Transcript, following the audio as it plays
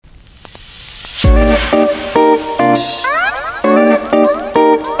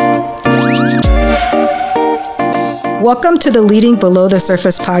Welcome to the Leading Below the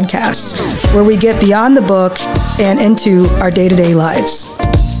Surface podcast, where we get beyond the book and into our day-to-day lives.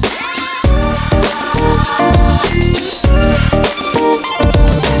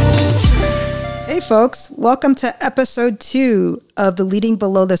 Hey folks, welcome to episode 2 of the Leading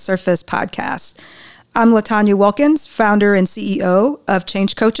Below the Surface podcast. I'm LaTanya Wilkins, founder and CEO of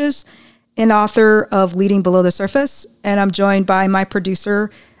Change Coaches and author of Leading Below the Surface, and I'm joined by my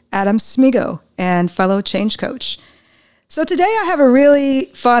producer, Adam Smigo, and fellow change coach. So today I have a really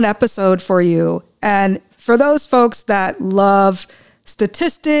fun episode for you. And for those folks that love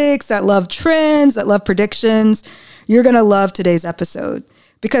statistics, that love trends, that love predictions, you're going to love today's episode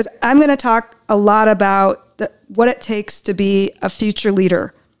because I'm going to talk a lot about what it takes to be a future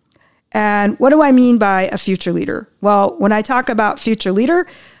leader. And what do I mean by a future leader? Well, when I talk about future leader,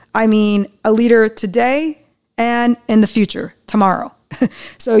 I mean a leader today and in the future, tomorrow.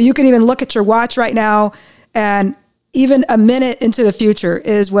 So you can even look at your watch right now, and even a minute into the future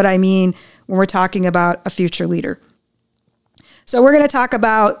is what I mean when we're talking about a future leader. So we're going to talk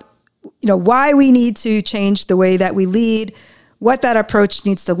about, why we need to change the way that we lead, what that approach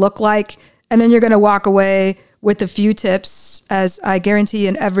needs to look like, and then you're going to walk away with a few tips, as I guarantee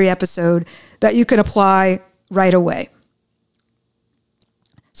in every episode, that you can apply right away.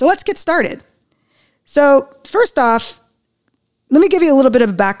 So let's get started. So first off, let me give you a little bit of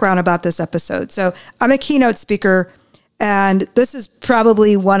a background about this episode. So I'm a keynote speaker, and this is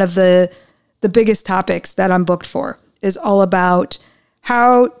probably one of the biggest topics that I'm booked for, is all about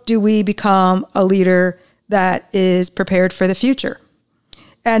how do we become a leader that is prepared for the future.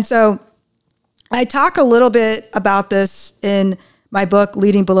 And so I talk a little bit about this in my book,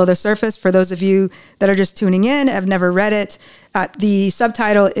 Leading Below the Surface. For those of you that are just tuning in, have never read it, the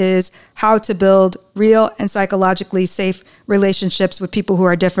subtitle is How to Build Real and Psychologically Safe Relationships with People Who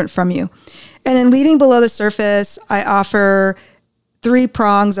Are Different from You. And in Leading Below the Surface, I offer 3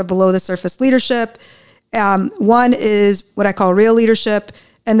 prongs of below the surface leadership. One is what I call real leadership,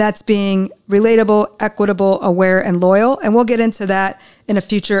 and that's being relatable, equitable, aware, and loyal. And we'll get into that in a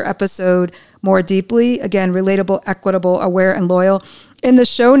future episode more deeply. Again, relatable, equitable, aware, and loyal. In the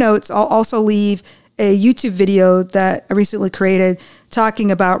show notes, I'll also leave a YouTube video that I recently created talking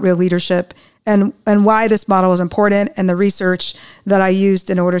about real leadership and why this model is important and the research that I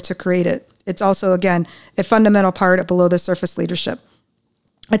used in order to create it. It's also, again, a fundamental part of below the surface leadership.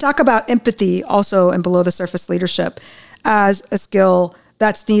 I talk about empathy also in below the surface leadership as a skill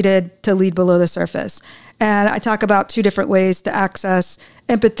that's needed to lead below the surface. And I talk about 2 different ways to access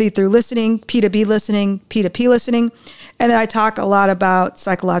empathy through listening, P2B listening, P2P listening. And then I talk a lot about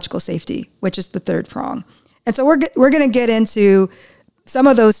psychological safety, which is the 3rd prong. And so we're going to get into some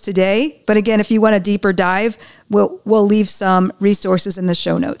of those today. But again, if you want a deeper dive, we'll leave some resources in the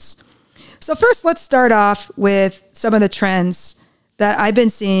show notes. So first, let's start off with some of the trends that I've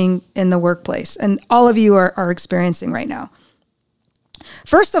been seeing in the workplace and all of you are experiencing right now.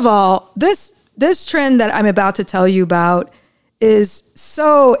 First of all, this trend that I'm about to tell you about is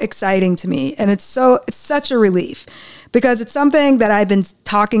so exciting to me. And it's such a relief because it's something that I've been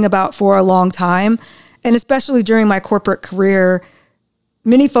talking about for a long time. And especially during my corporate career,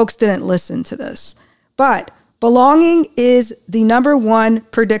 many folks didn't listen to this. But belonging is the number 1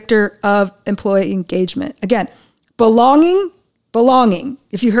 predictor of employee engagement. Again, belonging,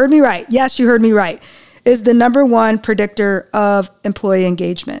 if you heard me right, yes, you heard me right, is the number 1 predictor of employee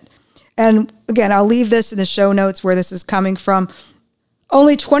engagement. And again, I'll leave this in the show notes where this is coming from.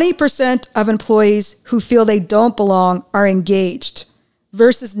 Only 20% of employees who feel they don't belong are engaged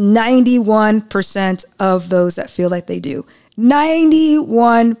versus 91% of those that feel like they do.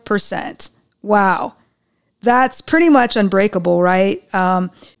 91%. Wow. That's pretty much unbreakable, right?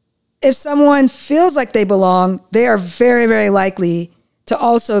 If someone feels like they belong, they are very, very likely to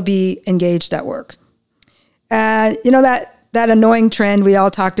also be engaged at work. And that annoying trend we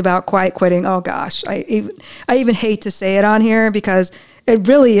all talked about, quiet quitting. Oh gosh, I even hate to say it on here because it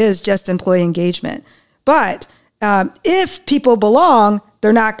really is just employee engagement. But if people belong,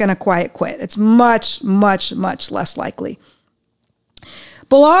 they're not going to quiet quit. It's much, much, much less likely.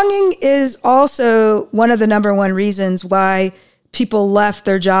 Belonging is also one of the number 1 reasons why people left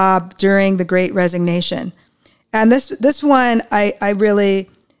their job during the Great Resignation. And this one I really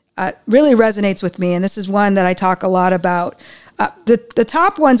resonates with me. And this is one that I talk a lot about. The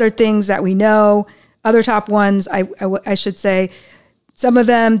top ones are things that we know. Other top ones, I should say, some of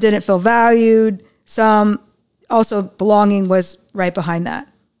them didn't feel valued. Some also belonging was right behind that.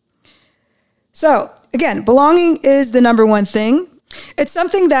 So again, belonging is the number 1 thing. It's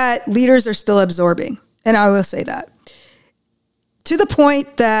something that leaders are still absorbing. And I will say that. to the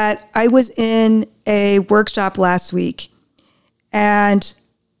point that I was in a workshop last week and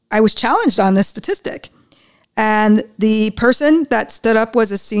I was challenged on this statistic. And the person that stood up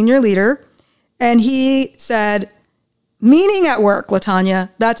was a senior leader. And he said, meaning at work, LaTonya,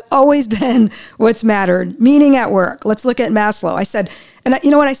 that's always been what's mattered. Meaning at work. Let's look at Maslow. I said, and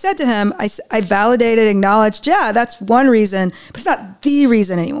you know what I said to him, I validated, acknowledged, yeah, that's one reason, but it's not the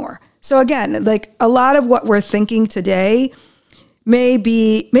reason anymore. So again, like a lot of what we're thinking today may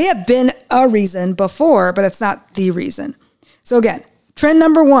have been a reason before, but it's not the reason. So again, trend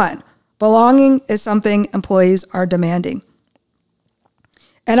number 1, belonging is something employees are demanding.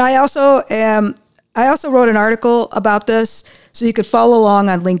 And I also wrote an article about this, so you could follow along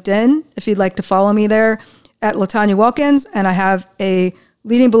on LinkedIn if you'd like to follow me there at LaTonya Wilkins. And I have a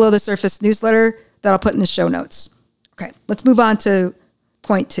Leading Below the Surface newsletter that I'll put in the show notes. Okay, let's move on to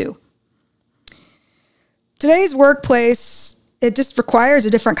point 2. Today's workplace, it just requires a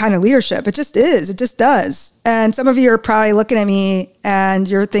different kind of leadership. It just is. It just does. And some of you are probably looking at me and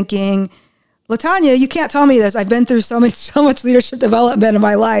you're thinking, LaTonya, you can't tell me this. I've been through so much leadership development in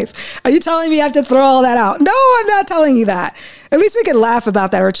my life. Are you telling me I have to throw all that out? No, I'm not telling you that. At least we can laugh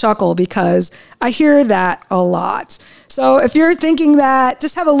about that or chuckle, because I hear that a lot. So if you're thinking that,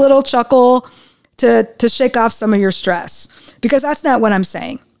 just have a little chuckle to shake off some of your stress, because that's not what I'm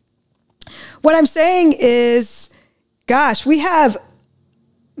saying. What I'm saying is, gosh, we have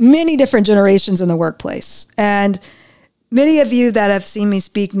many different generations in the workplace. And many of you that have seen me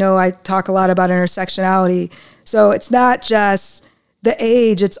speak know I talk a lot about intersectionality. So it's not just the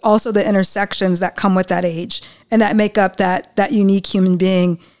age, it's also the intersections that come with that age and that make up that unique human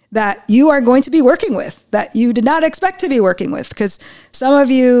being that you are going to be working with, that you did not expect to be working with. Because some of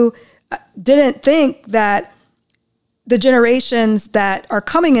you didn't think that the generations that are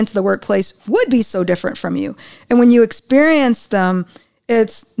coming into the workplace would be so different from you. And when you experience them,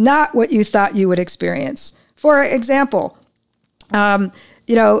 it's not what you thought you would experience. For example,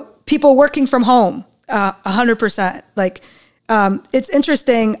 people working from home, 100%. It's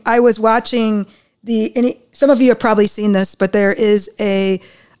interesting. I was watching some of you have probably seen this, but there is a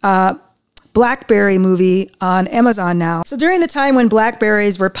BlackBerry movie on Amazon now. So during the time when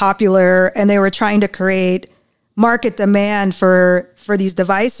BlackBerries were popular and they were trying to create market demand for these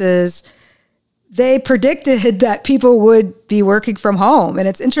devices, they predicted that people would be working from home. And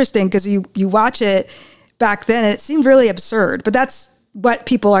it's interesting because you watch it back then and it seemed really absurd, but that's what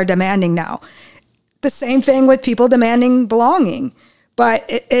people are demanding now. The same thing with people demanding belonging, but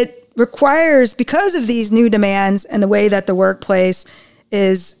it requires, because of these new demands and the way that the workplace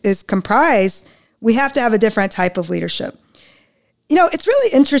is comprised, we have to have a different type of leadership. It's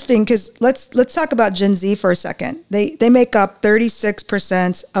really interesting because let's talk about Gen Z for a second. They make up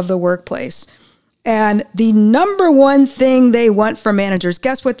 36% of the workplace. And the number one thing they want from managers,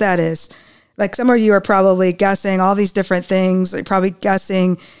 guess what that is? Like, some of you are probably guessing all these different things. They're probably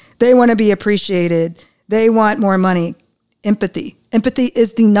guessing they want to be appreciated. They want more money. Empathy. Empathy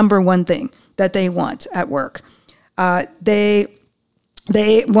is the number one thing that they want at work.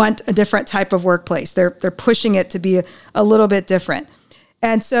 They want a different type of workplace. They're pushing it to be a little bit different.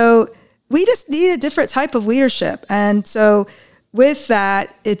 And so we just need a different type of leadership. And so with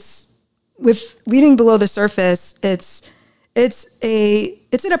that, with Leading Below the Surface, it's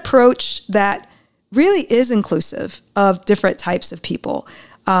an approach that really is inclusive of different types of people.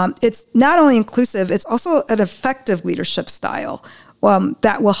 It's not only inclusive, it's also an effective leadership style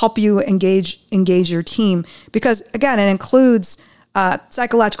that will help you engage your team. Because again, it includes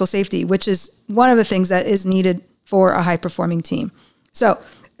psychological safety, which is one of the things that is needed for a high-performing team. So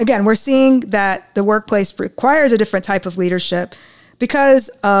again, we're seeing that the workplace requires a different type of leadership because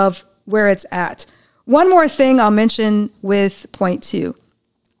of where it's at. One more thing I'll mention with point 2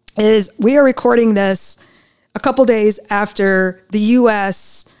 is we are recording this a couple days after the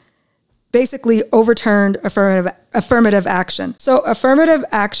U.S. basically overturned affirmative action. So affirmative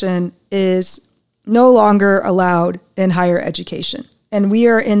action is no longer allowed in higher education. And we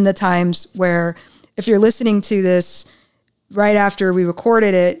are in the times where, if you're listening to this right after we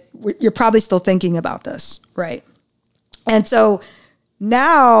recorded it, you're probably still thinking about this, right? And so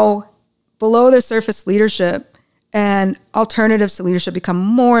now, below the surface leadership and alternatives to leadership become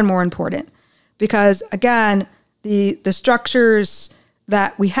more and more important, because again, the structures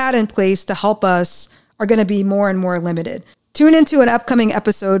that we had in place to help us are going to be more and more limited. Tune into an upcoming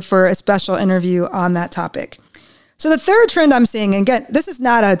episode for a special interview on that topic. So the third trend I'm seeing, and again, this is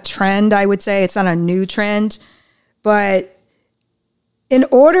not a trend, I would say, it's not a new trend, but in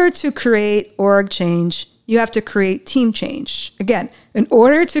order to create org change, you have to create team change. Again, in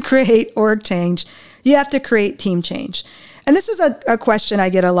order to create org change, you have to create team change. And this is a question I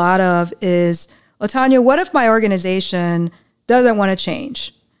get a lot of is, LaTanya, what if my organization doesn't want to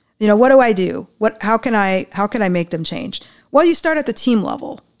change? What do I do? How can I make them change? Well, you start at the team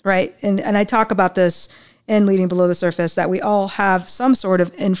level, right? And I talk about this in Leading Below the Surface, that we all have some sort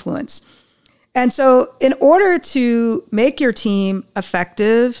of influence. And so in order to make your team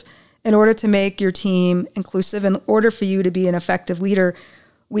effective, in order to make your team inclusive, in order for you to be an effective leader,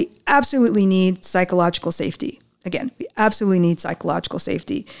 we absolutely need psychological safety. Again, we absolutely need psychological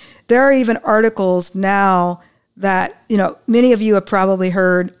safety. There are even articles now that, many of you have probably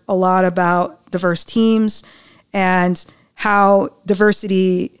heard a lot about diverse teams and how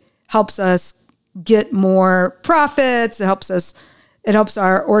diversity helps us get more profits. It helps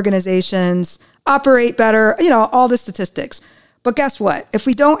our organizations operate better, all the statistics. But guess what? If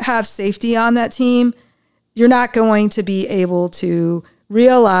we don't have safety on that team, you're not going to be able to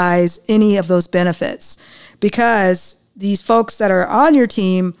realize any of those benefits, because these folks that are on your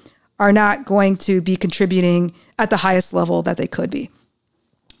team are not going to be contributing at the highest level that they could be.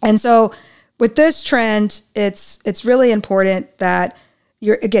 And so with this trend, it's really important that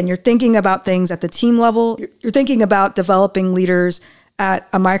you're thinking about things at the team level. You're thinking about developing leaders at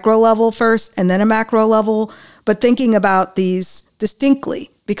a micro level first and then a macro level, but thinking about these distinctly,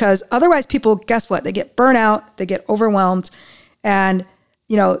 because otherwise people, guess what? They get burnout, they get overwhelmed. And,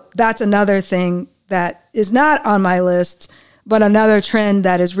 that's another thing that is not on my list, but another trend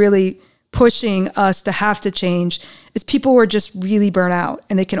that is really pushing us to have to change is people are just really burnt out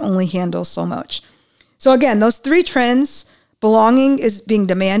and they can only handle so much. So again, those three trends: belonging is being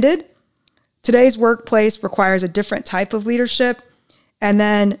demanded. Today's workplace requires a different type of leadership. And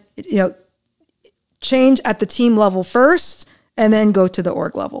then, change at the team level first and then go to the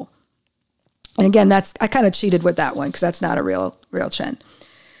org level. And again, I kind of cheated with that one because that's not a real trend.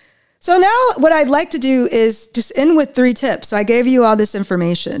 So now what I'd like to do is just end with 3 tips. So I gave you all this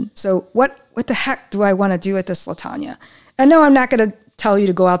information. So what the heck do I want to do with this, LaTanya? And no, I'm not going to tell you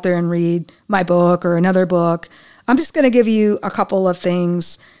to go out there and read my book or another book. I'm just going to give you a couple of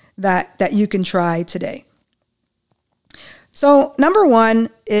things that you can try today. So number 1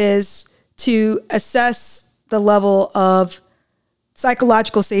 is to assess the level of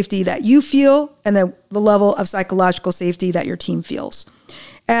psychological safety that you feel and the level of psychological safety that your team feels.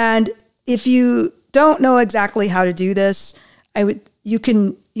 And if you don't know exactly how to do this, you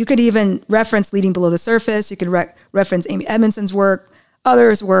could even reference Leading Below the Surface. You could reference Amy Edmondson's work,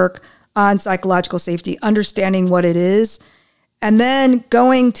 others' work on psychological safety, understanding what it is, and then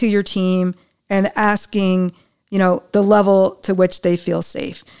going to your team and asking, the level to which they feel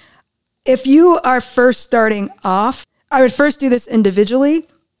safe. If you are first starting off, I would first do this individually,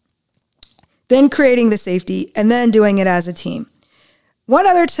 then creating the safety, and then doing it as a team. One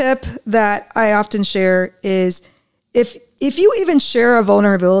other tip that I often share is if you even share a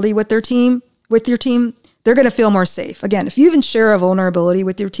vulnerability with your team, they're going to feel more safe. Again, if you even share a vulnerability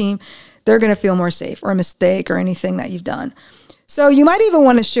with your team, they're going to feel more safe, or a mistake or anything that you've done. So you might even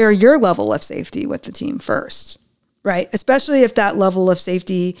want to share your level of safety with the team first, right? Especially if that level of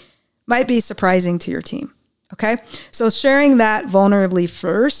safety might be surprising to your team. Okay. So sharing that vulnerably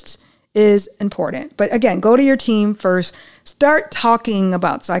first is important. But again, go to your team first, start talking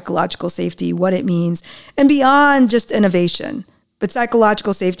about psychological safety, what it means, and beyond just innovation, but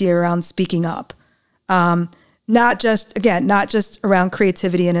psychological safety around speaking up. Not just around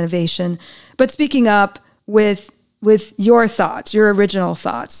creativity and innovation, but speaking up with your thoughts, your original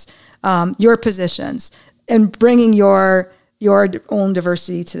thoughts, your positions, and bringing your own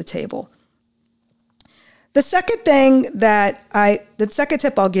diversity to the table. The second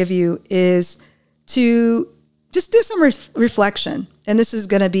tip I'll give you is to just do some reflection. And this is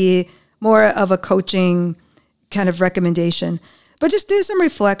going to be more of a coaching kind of recommendation, but just do some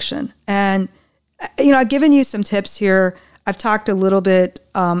reflection. And, I've given you some tips here. I've talked a little bit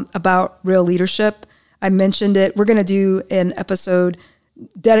about real leadership. I mentioned it. We're going to do an episode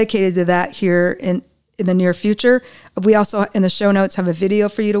dedicated to that here in the near future. We also, in the show notes, have a video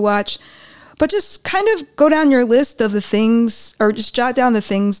for you to watch. But just kind of go down your list of the things, or just jot down the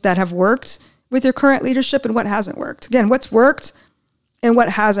things that have worked with your current leadership and what hasn't worked. Again, what's worked and what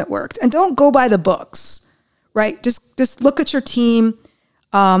hasn't worked. And don't go by the books, right? Just look at your team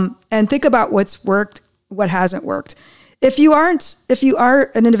and think about what's worked, what hasn't worked. If you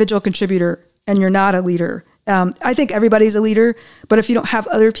are an individual contributor and you're not a leader, I think everybody's a leader, but if you don't have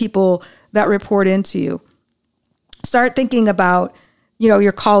other people that report into you, start thinking about,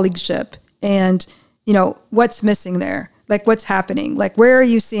 your colleagueship. And, what's missing there? Like, what's happening? Like, where are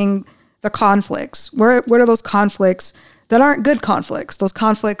you seeing the conflicts? What are those conflicts that aren't good conflicts? Those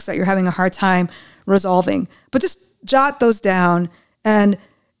conflicts that you're having a hard time resolving. But just jot those down. And,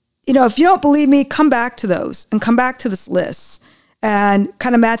 if you don't believe me, come back to those and come back to this list and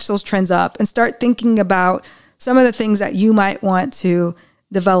kind of match those trends up and start thinking about some of the things that you might want to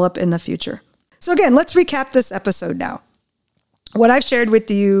develop in the future. So again, let's recap this episode now. What I've shared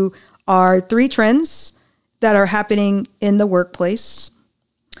with you are 3 trends that are happening in the workplace.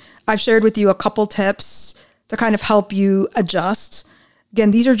 I've shared with you a couple tips to kind of help you adjust.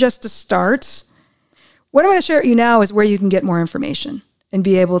 Again, these are just the start. What I'm going to share with you now is where you can get more information and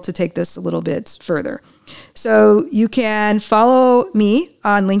be able to take this a little bit further. So you can follow me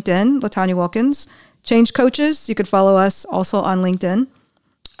on LinkedIn, Latanya Wilkins. Change Coaches, you could follow us also on LinkedIn.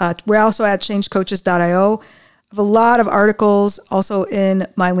 We're also at changecoaches.io. I have a lot of articles also in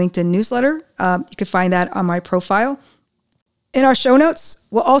my LinkedIn newsletter. You can find that on my profile. In our show notes,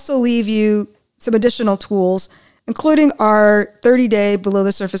 we'll also leave you some additional tools, including our 30-day Below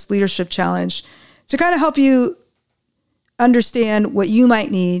the Surface Leadership Challenge, to kind of help you understand what you might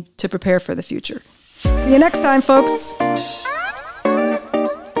need to prepare for the future. See you next time, folks.